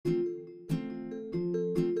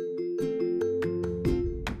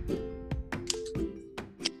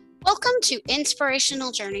to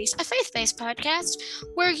Inspirational Journeys, a faith-based podcast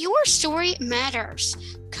where your story matters.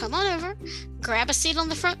 Come on over, grab a seat on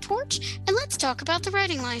the front porch, and let's talk about the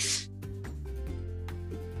writing life.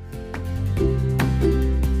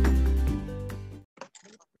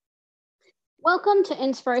 Welcome to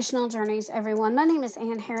Inspirational Journeys, everyone. My name is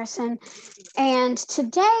Ann Harrison, and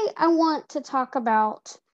today I want to talk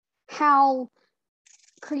about how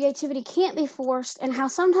creativity can't be forced and how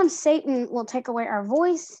sometimes Satan will take away our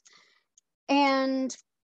voice and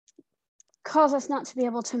cause us not to be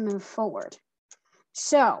able to move forward.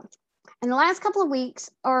 So, in the last couple of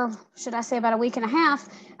weeks, or should I say about a week and a half,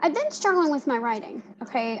 I've been struggling with my writing,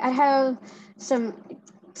 okay? I have some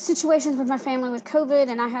situations with my family with COVID,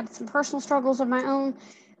 and I had some personal struggles of my own,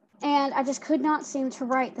 and I just could not seem to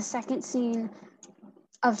write the second scene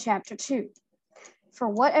of chapter 2. For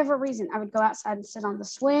whatever reason, I would go outside and sit on the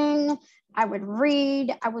swing, I would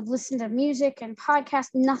read, I would listen to music and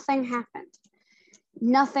podcasts. Nothing happened.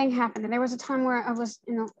 And there was a time where I was,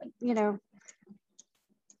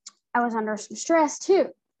 I was under some stress too,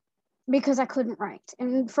 because I couldn't write,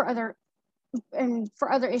 and for other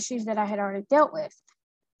issues that I had already dealt with,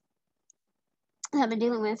 I've been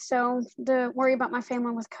dealing with. So the worry about my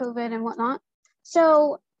family with COVID and whatnot.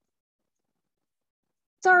 So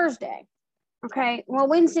Thursday,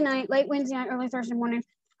 Wednesday night, late Wednesday night, early Thursday morning,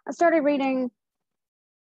 I started reading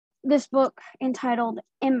this book entitled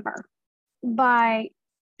Ember by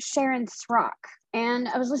Sharon Srock, and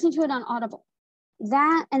I was listening to it on Audible.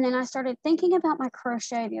 That, and then I started thinking about my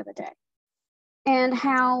crochet the other day, and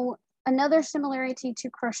how another similarity to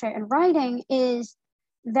crochet and writing is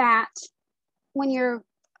that when you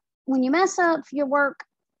mess up your work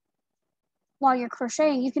while you're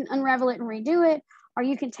crocheting, you can unravel it and redo it, or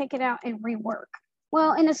you can take it out and rework.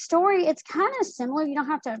 Well, in a story, it's kind of similar. You don't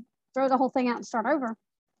have to throw the whole thing out and start over,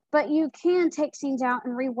 but you can take scenes out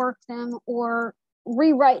and rework them, or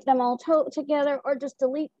rewrite them all together, or just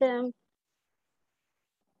delete them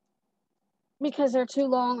because they're too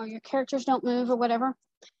long, or your characters don't move, or whatever.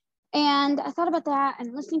 And I thought about that,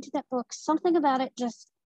 and listening to that book, something about it just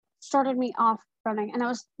started me off running. And I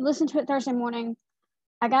was listening to it Thursday morning.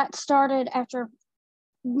 I got started after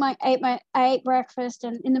I ate breakfast,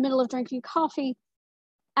 and in the middle of drinking coffee,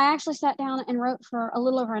 I actually sat down and wrote for a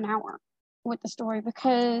little over an hour with the story,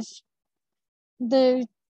 because the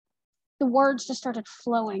words just started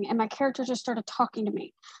flowing and my character just started talking to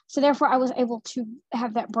me. So therefore I was able to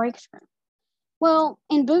have that breakthrough. Well,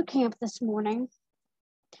 in boot camp this morning,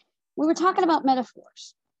 we were talking about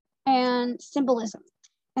metaphors and symbolism,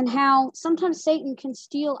 and how sometimes Satan can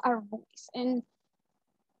steal our voice. And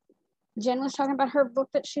Jen was talking about her book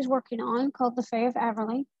that she's working on called The Fae of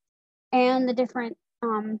Averly, and the different,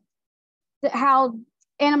 how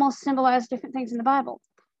animals symbolize different things in the Bible,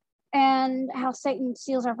 and how Satan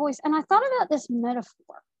steals our voice. And I thought about this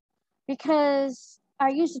metaphor because I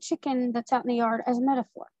used a chicken that's out in the yard as a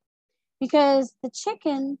metaphor, because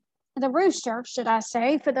the rooster, should I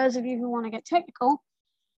say, for those of you who want to get technical,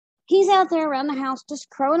 he's out there around the house just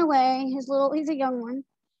crowing away. He's a young one.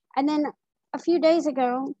 And then a few days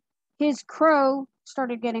ago, his crow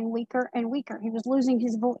started getting weaker and weaker. He was losing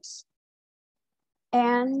his voice.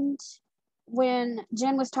 And when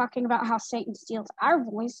Jen was talking about how Satan steals our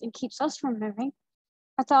voice and keeps us from moving,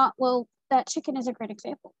 I thought, well, that chicken is a great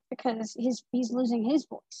example, because he's losing his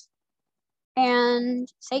voice.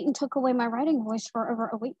 And Satan took away my writing voice for over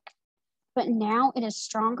a week. But now it is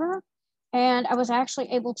stronger. And I was actually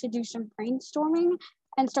able to do some brainstorming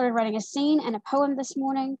and started writing a scene and a poem this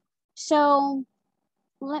morning. So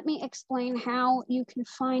let me explain how you can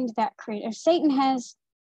find that creative. Satan has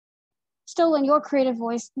stolen your creative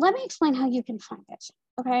voice. Let me explain how you can find it,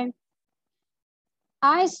 okay?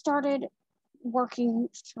 I started working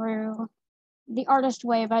through The Artist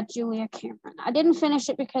Way by Julia Cameron. I didn't finish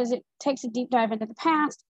it because it takes a deep dive into the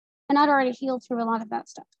past, and I'd already healed through a lot of that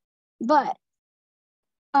stuff. But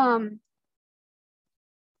the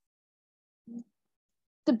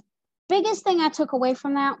biggest thing I took away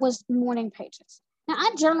from that was morning pages. Now,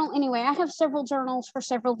 I journal anyway. I have several journals for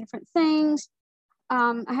several different things.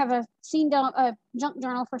 I have a junk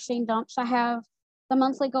journal for scene dumps. I have the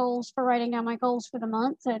monthly goals for writing down my goals for the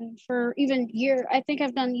month, and for even I think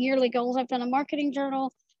I've done yearly goals. I've done a marketing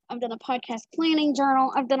journal. I've done a podcast planning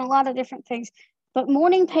journal. I've done a lot of different things. But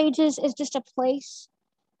morning pages is just a place.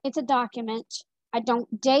 It's a document. I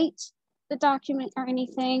don't date the document or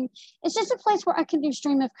anything. It's just a place where I can do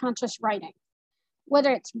stream of conscious writing,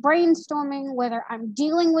 whether it's brainstorming, whether I'm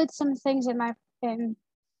dealing with some things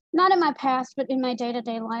not in my past, but in my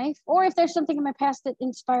day-to-day life, or if there's something in my past that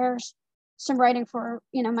inspires some writing for,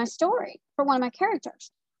 my story, for one of my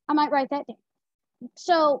characters, I might write that down.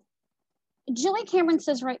 So Julie Cameron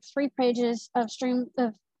says write 3 pages of stream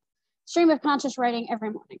of conscious writing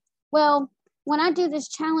every morning. Well, when I do this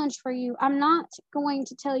challenge for you, I'm not going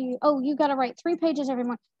to tell you, oh, you got to write 3 pages every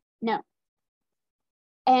morning. No.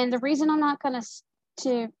 And the reason I'm not going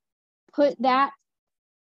to put that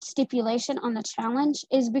stipulation on the challenge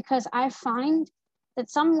is because I find that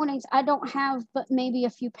some mornings I don't have but maybe a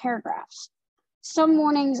few paragraphs. Some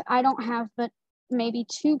mornings I don't have but maybe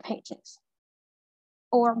 2 pages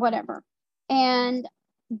or whatever. And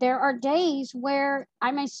there are days where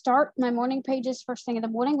I may start my morning pages first thing in the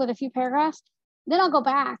morning with a few paragraphs. Then I'll go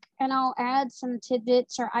back and I'll add some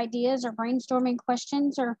tidbits or ideas or brainstorming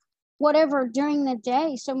questions or whatever during the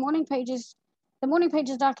day. So the morning pages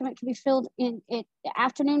document can be filled in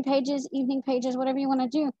afternoon pages, evening pages, whatever you want to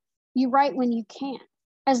do. You write when you can,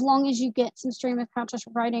 as long as you get some stream of conscious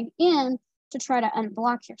writing in to try to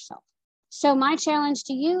unblock yourself. So my challenge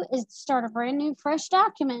to you is to start a brand new, fresh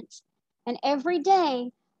document and every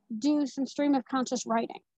day do some stream of conscious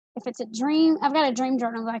writing. If it's a dream, I've got a dream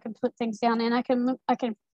journal that I can put things down in. I can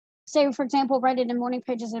say, for example, write it in morning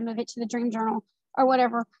pages and move it to the dream journal or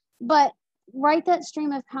whatever. But write that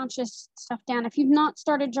stream of conscious stuff down. If you've not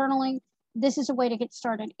started journaling, this is a way to get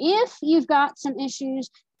started. If you've got some issues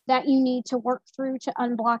that you need to work through to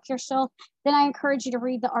unblock yourself, then I encourage you to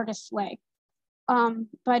read The Artist's Way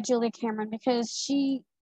by Julia Cameron, because she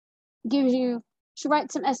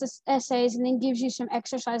writes some essays and then gives you some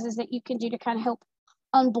exercises that you can do to kind of help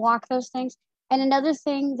unblock those things. And another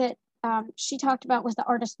thing that she talked about was the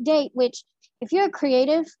artist date, which if you're a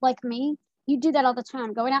creative like me, you do that all the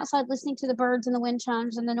time, going outside, listening to the birds and the wind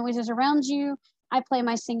chimes and the noises around you. I play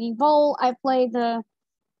my singing bowl. I play the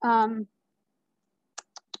kalimba,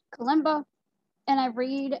 and I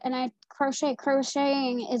read and I crochet.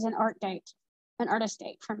 Crocheting is an artist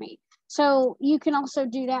date for me. So you can also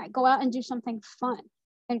do that. Go out and do something fun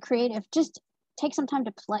and creative. Just take some time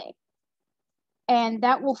to play. And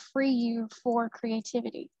that will free you for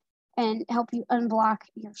creativity and help you unblock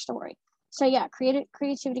your story. So yeah,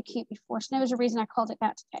 creativity can't be forced. And there was a reason I called it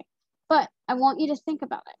that today. But I want you to think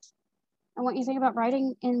about it. I want you to think about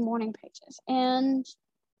writing in morning pages and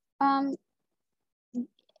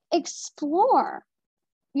explore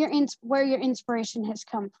where your inspiration has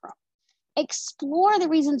come from. Explore the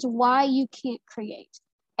reasons why you can't create.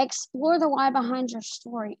 Explore the why behind your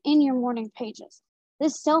story in your morning pages.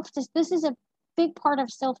 This is a big part of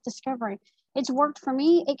self-discovery. It's worked for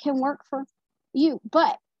me. It can work for you.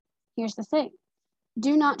 But here's the thing.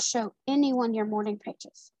 Do not show anyone your morning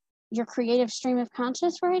pages. Your creative stream of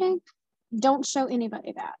conscious writing, don't show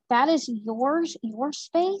anybody that. That is yours, your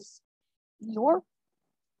space, your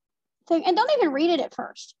thing. And don't even read it at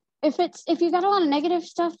first. If you've got a lot of negative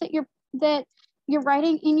stuff that you're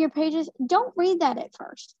writing in your pages, don't read that at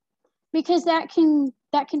first, because that can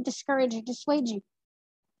discourage you, dissuade you.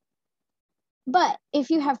 But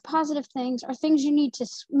if you have positive things or things you need to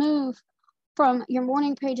move from your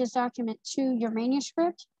morning pages document to your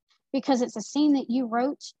manuscript, because it's a scene that you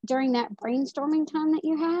wrote during that brainstorming time that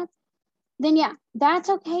you had, then yeah, that's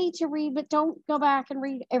okay to read, but don't go back and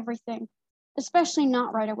read everything, especially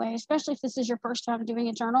not right away, especially if this is your first time doing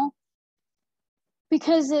a journal,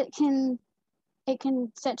 because it can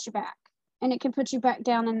set you back, and it can put you back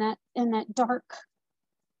down in that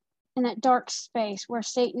dark space where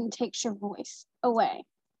Satan takes your voice away.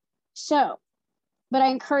 So, but I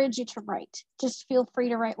encourage you to write. Just feel free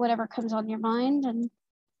to write whatever comes on your mind, and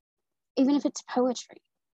even if it's poetry.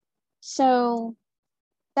 So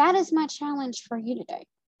that is my challenge for you today.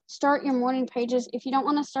 Start your morning pages. If you don't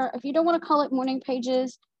want to call it morning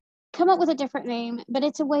pages, come up with a different name, but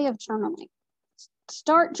it's a way of journaling.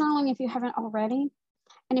 Start journaling if you haven't already.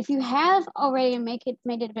 And if you have already and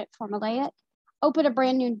made it a bit formulaic, open a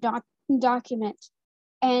brand new document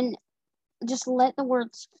and just let the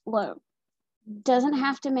words flow. Doesn't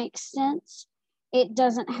have to make sense. It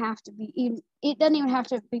doesn't even have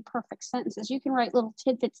to be perfect sentences. You can write little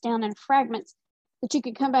tidbits down in fragments that you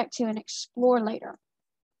can come back to and explore later.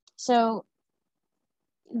 So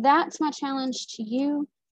that's my challenge to you.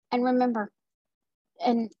 And remember,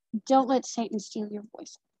 and don't let Satan steal your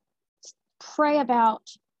voice. Pray about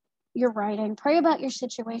your writing, pray about your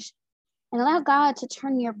situation, and allow God to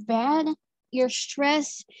turn your bad, your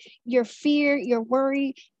stress, your fear, your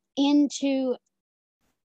worry into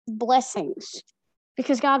blessings,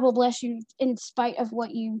 because God will bless you in spite of what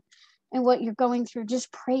you're going through.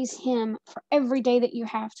 Just praise Him for every day that you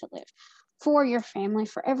have to live, for your family,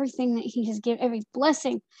 for everything that He has given, every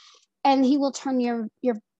blessing, and He will turn your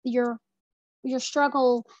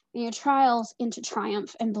struggle and your trials into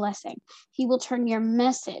triumph and blessing. He will turn your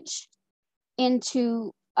message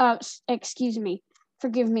into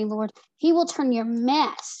Forgive me, Lord. He will turn your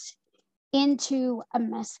mess into a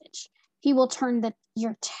message. He will turn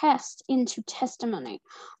your test into testimony,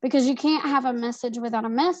 because you can't have a message without a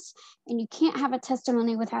mess, and you can't have a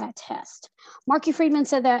testimony without a test. Marky Friedman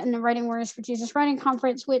said that in the Writing Warriors for Jesus Writing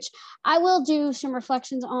Conference, which I will do some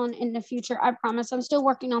reflections on in the future. I promise. I'm still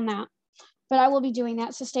working on that, but I will be doing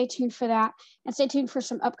that. So stay tuned for that, and stay tuned for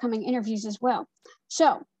some upcoming interviews as well.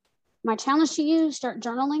 So my challenge to you, start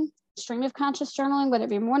journaling, stream of conscious journaling, whether it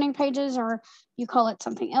be morning pages or you call it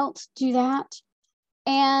something else, do that.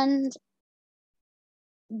 And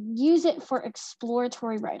use it for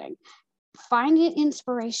exploratory writing. Find it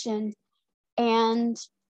inspiration and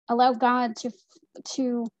allow God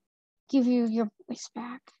to give you your voice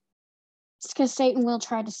back. It's because Satan will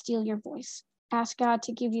try to steal your voice. Ask God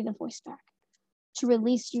to give you the voice back, to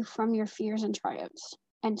release you from your fears and triumphs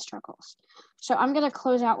and struggles. So I'm going to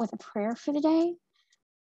close out with a prayer for the day,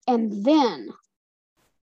 and then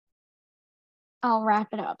I'll wrap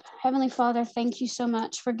it up. Heavenly Father, thank you so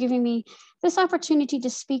much for giving me this opportunity to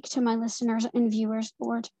speak to my listeners and viewers,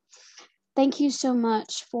 Lord. Thank you so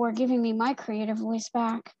much for giving me my creative voice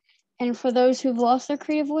back. And for those who've lost their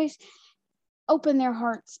creative voice, open their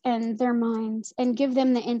hearts and their minds and give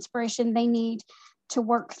them the inspiration they need to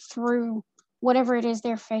work through whatever it is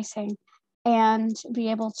they're facing and be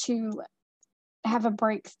able to have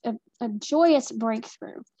a joyous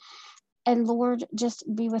breakthrough. And Lord, just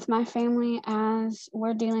be with my family as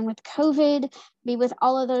we're dealing with COVID. Be with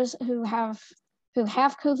all of those who have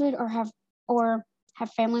COVID or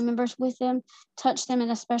have family members with them. Touch them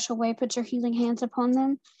in a special way. Put your healing hands upon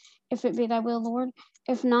them, if it be thy will, Lord.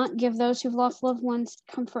 If not, give those who've lost loved ones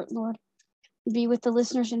comfort, Lord. Be with the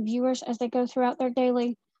listeners and viewers as they go throughout their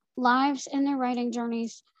daily lives and their writing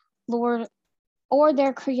journeys, Lord, or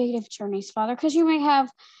their creative journeys, Father, because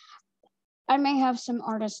I may have some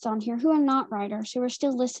artists on here who are not writers, who are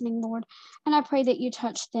still listening, Lord, and I pray that you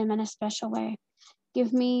touch them in a special way.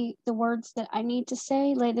 Give me the words that I need to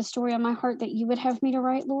say, lay the story on my heart that you would have me to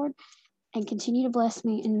write, Lord, and continue to bless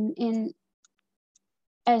me in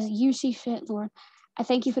as you see fit, Lord. I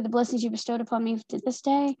thank you for the blessings you bestowed upon me this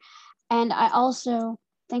day, and I also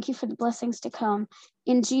thank you for the blessings to come.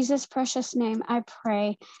 In Jesus' precious name, I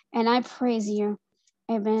pray, and I praise you.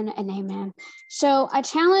 Amen and amen. So I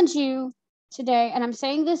challenge you today, and I'm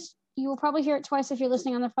saying this, you will probably hear it twice if you're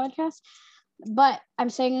listening on the podcast, but I'm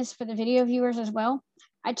saying this for the video viewers as well.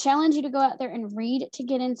 I challenge you to go out there and read to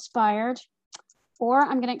get inspired, or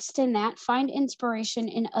I'm going to extend that, find inspiration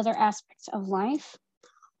in other aspects of life,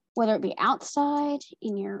 whether it be outside,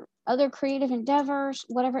 in your other creative endeavors,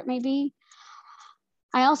 whatever it may be.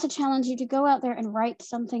 I also challenge you to go out there and write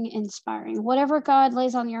something inspiring. Whatever God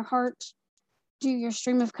lays on your heart, do your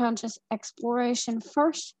stream of conscious exploration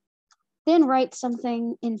first, then write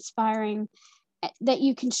something inspiring that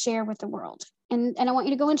you can share with the world. And I want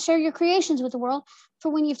you to go and share your creations with the world.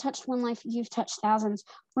 For when you've touched one life, you've touched thousands.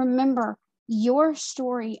 Remember, your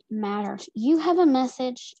story matters. You have a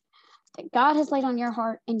message that God has laid on your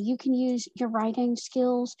heart, and you can use your writing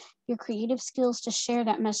skills, your creative skills to share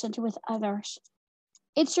that message with others.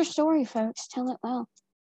 It's your story, folks. Tell it well.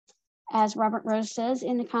 As Robert Rose says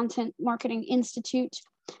in the Content Marketing Institute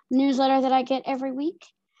newsletter that I get every week.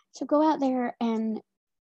 So go out there and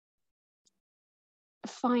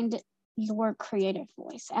find your creative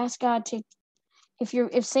voice. Ask God to,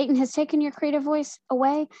 if Satan has taken your creative voice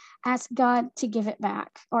away, ask God to give it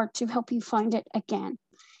back or to help you find it again.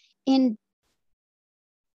 I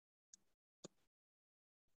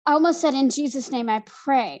almost said in Jesus' name I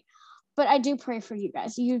pray, but I do pray for you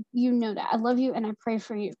guys. You know that. I love you and I pray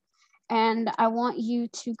for you. And I want you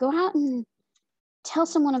to go out and tell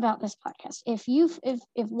someone about this podcast.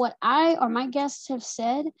 If what I or my guests have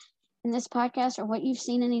said in this podcast or what you've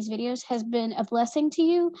seen in these videos has been a blessing to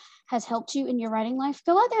you, has helped you in your writing life,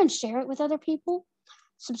 go out there and share it with other people.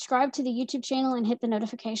 Subscribe to the YouTube channel and hit the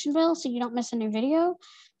notification bell so you don't miss a new video.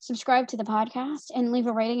 Subscribe to the podcast and leave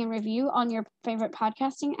a rating and review on your favorite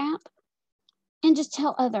podcasting app. And just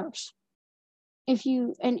tell others. If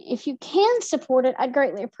you can support it, I'd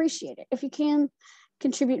greatly appreciate it. If you can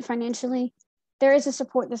contribute financially, there is a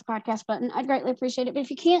support this podcast button. I'd greatly appreciate it. But if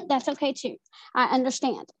you can't, that's okay too. I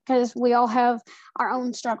understand, because we all have our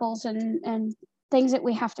own struggles and things that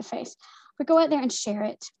we have to face. But go out there and share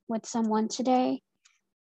it with someone today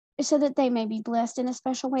so that they may be blessed in a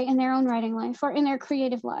special way in their own writing life or in their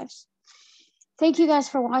creative lives. Thank you guys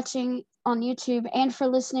for watching on YouTube and for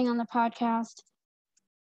listening on the podcast.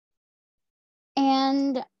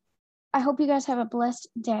 And I hope you guys have a blessed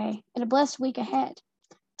day and a blessed week ahead.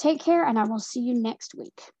 Take care, and I will see you next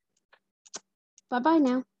week. Bye-bye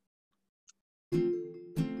now.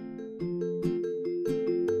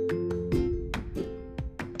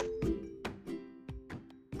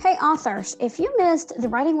 authors, if you missed the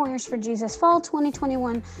Writing Warriors for Jesus Fall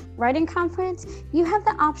 2021 Writing Conference, you have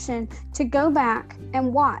the option to go back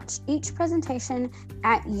and watch each presentation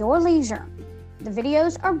at your leisure. The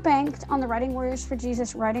videos are banked on the Writing Warriors for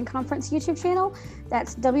Jesus Writing Conference YouTube channel.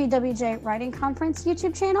 That's WWJ Writing Conference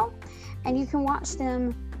YouTube channel. And you can watch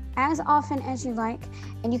them as often as you like,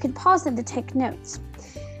 and you can pause them to take notes.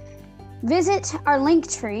 Visit our link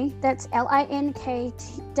tree, that's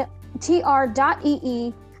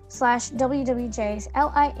linktr.ee/WWJs,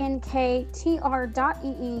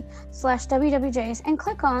 linktr.ee/WWJs, and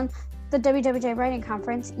click on the WWJ Writing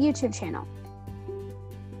Conference YouTube channel.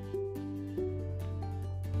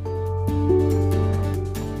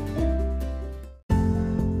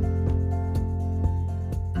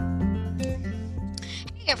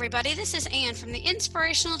 Everybody, this is Anne from the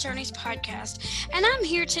Inspirational Journeys podcast, and I'm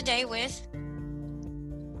here today with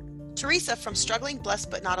Teresa from Struggling Blessed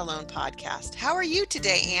But Not Alone podcast. How are you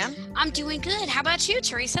today, Anne? I'm doing good. How about you,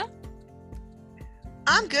 Teresa?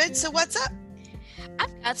 I'm good. So what's up?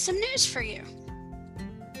 I've got some news for you.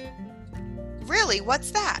 Really? What's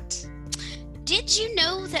that? Did you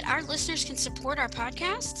know that our listeners can support our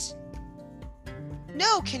podcasts?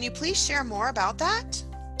 No. Can you please share more about that?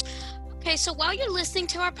 Okay, so while you're listening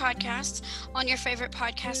to our podcasts on your favorite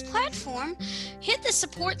podcast platform, hit the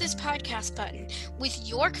Support This Podcast button. With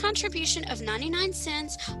your contribution of 99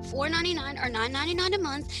 cents, $4.99, or $9.99 a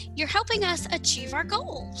month, you're helping us achieve our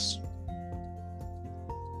goals.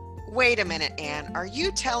 Wait a minute, Anne. Are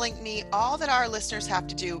you telling me all that our listeners have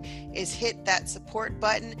to do is hit that support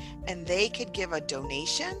button and they could give a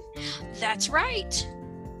donation? That's right.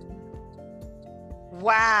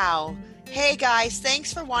 Wow. Hey guys,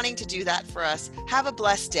 thanks for wanting to do that for us. Have a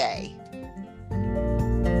blessed day.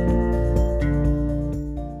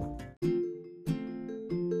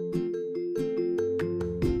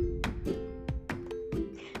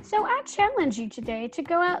 So I challenge you today to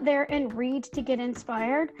go out there and read to get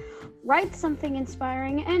inspired, write something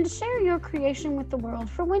inspiring, and share your creation with the world.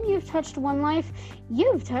 For when you've touched one life,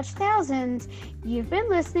 you've touched thousands. You've been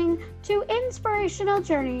listening to Inspirational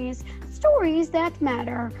Journeys, Stories That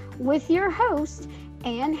Matter, with your host,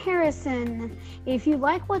 Anne Harrison. If you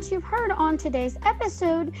like what you've heard on today's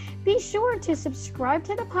episode, be sure to subscribe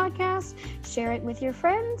to the podcast, share it with your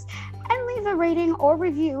friends, and leave a rating or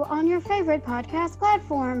review on your favorite podcast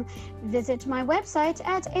platform. Visit my website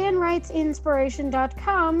at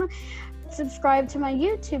AnneWritesInspiration.com, subscribe to my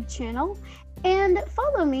YouTube channel, and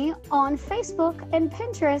follow me on Facebook and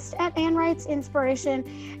Pinterest at Anne Writes Inspiration,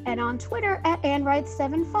 and on Twitter at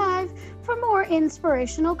AnneWrites75 for more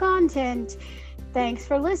inspirational content. Thanks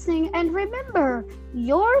for listening, and remember,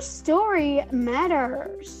 your story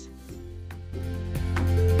matters.